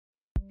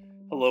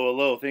Hello,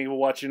 hello. Thank you for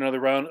watching another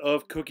round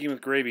of Cooking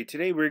with Gravy.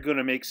 Today we're going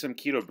to make some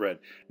keto bread.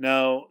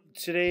 Now,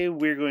 today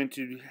we're going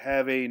to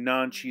have a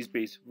non-cheese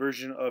based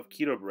version of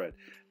keto bread.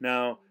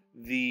 Now,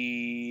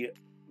 the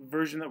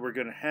version that we're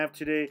going to have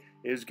today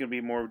is going to be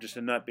more of just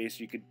a nut base.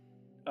 You could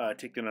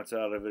take the nuts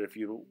out of it if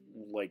you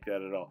don't like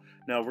that at all.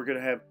 Now, we're going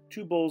to have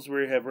two bowls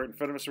we have right in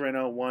front of us right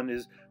now. One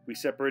is we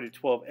separated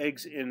 12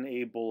 eggs in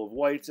a bowl of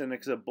whites, and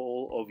next a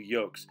bowl of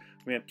yolks.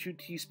 We have 2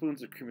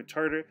 teaspoons of cream of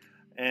tartar,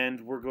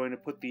 and we're going to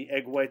put the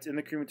egg whites and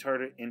the cream of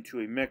tartar into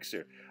a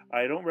mixer.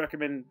 I don't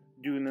recommend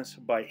doing this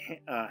by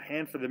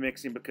hand for the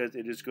mixing because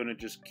it is going to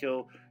just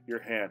kill your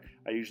hand.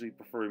 I usually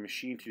prefer a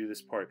machine to do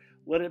this part.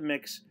 Let it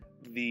mix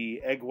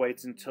the egg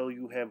whites until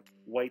you have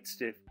white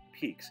stiff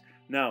peaks.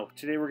 Now,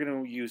 today we're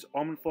going to use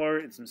almond flour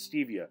and some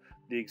stevia.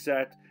 The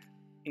exact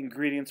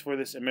ingredients for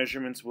this and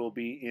measurements will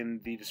be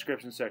in the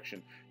description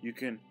section. You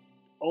can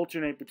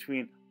alternate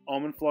between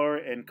almond flour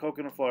and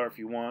coconut flour if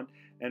you want,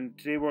 and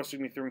today we're also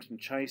going to be throwing some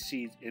chia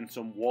seeds and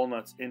some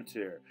walnuts into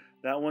there.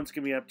 That one's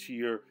going to be up to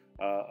your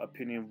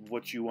opinion of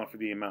what you want for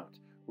the amount.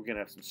 We're going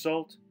to have some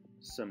salt,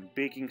 some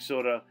baking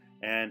soda,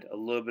 and a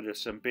little bit of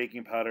some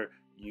baking powder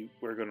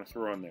we're going to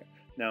throw in there.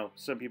 Now,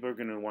 some people are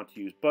going to want to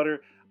use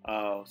butter,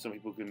 some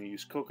people are going to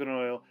use coconut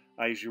oil.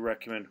 I usually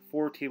recommend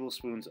 4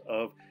 tablespoons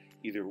of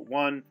either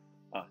one,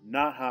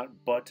 not hot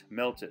but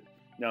melted.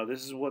 Now,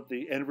 this is what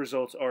the end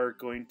results are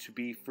going to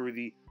be for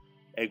the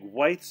egg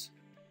whites.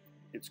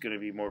 It's going to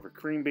be more of a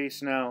cream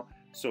base now,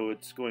 so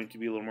it's going to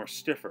be a little more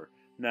stiffer.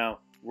 Now,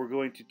 we're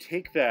going to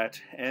take that,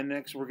 and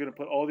next we're going to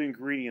put all the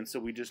ingredients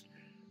that we just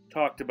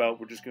talked about.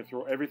 We're just going to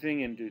throw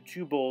everything into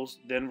 2 bowls,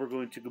 then we're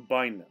going to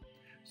combine them.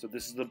 So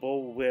this is the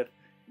bowl with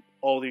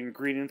all the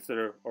ingredients that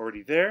are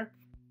already there.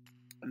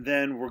 And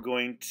then we're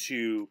going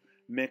to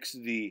mix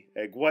the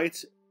egg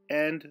whites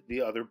and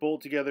the other bowl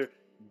together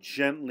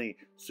gently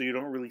so you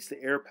don't release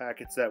the air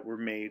packets that were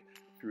made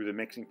through the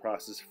mixing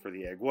process for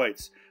the egg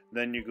whites.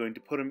 Then you're going to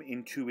put them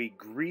into a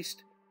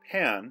greased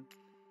pan,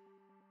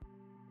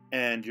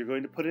 and you're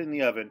going to put it in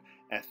the oven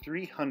at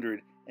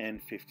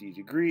 350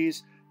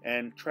 degrees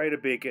and try to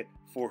bake it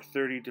for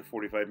 30 to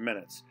 45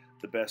 minutes.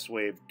 The best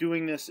way of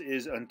doing this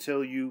is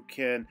until you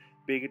can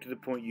bake it to the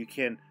point you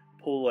can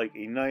pull like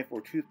a knife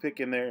or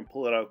toothpick in there and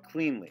pull it out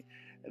cleanly.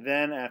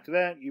 Then after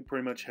that, you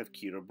pretty much have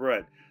keto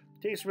bread.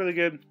 Tastes really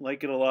good,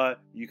 like it a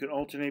lot. You can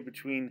alternate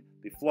between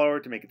the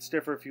flour to make it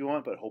stiffer if you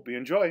want, but hope you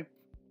enjoy.